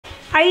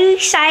Are you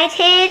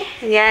excited?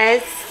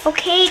 Yes.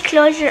 Okay,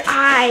 close your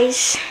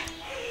eyes.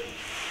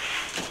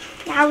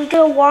 Now we're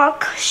gonna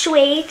walk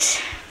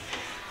straight.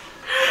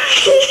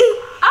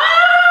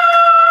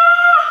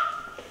 Ah!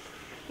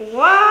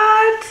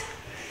 What?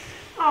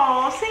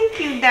 Oh, thank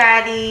you,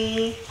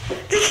 Daddy.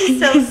 This is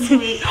so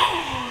sweet.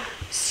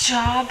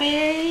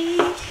 Strawberry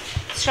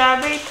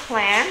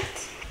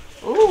plant.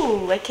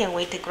 Ooh, I can't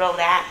wait to grow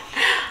that.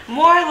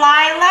 More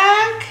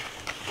lilac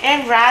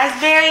and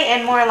raspberry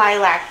and more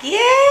lilac.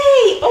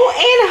 Yay! Oh,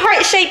 and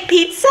heart-shaped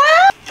pizza.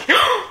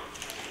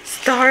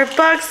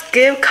 Starbucks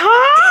gift card.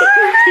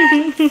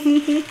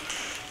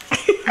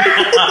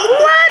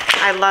 What?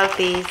 I love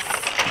these.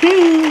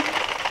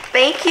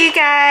 Thank you,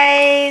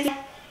 guys.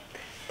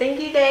 Thank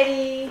you,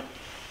 Daddy.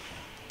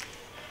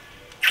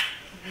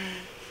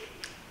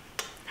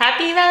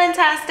 Happy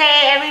Valentine's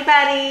Day,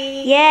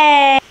 everybody.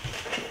 Yay!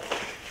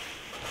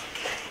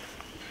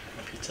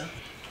 Pizza?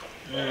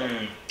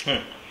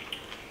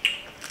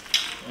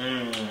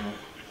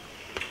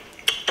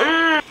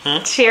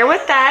 Share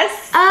with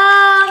us.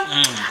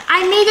 I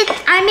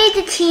made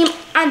the team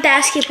on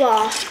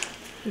basketball.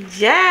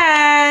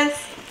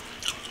 Yes.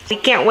 We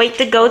can't wait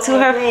to go to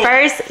her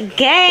first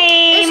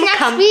game. It's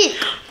next week.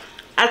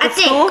 At the I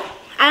think. school?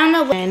 I don't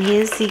know. And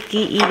here's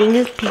Siki eating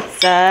his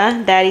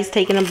pizza. Daddy's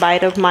taking a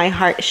bite of my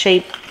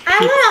heart-shaped pizza. I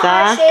want a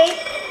heart shape.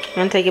 You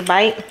want to take a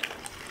bite?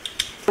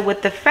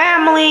 With the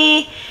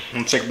family.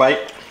 Take a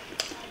bite.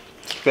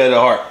 Spit the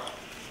heart.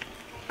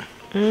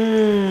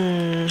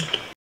 Mmm.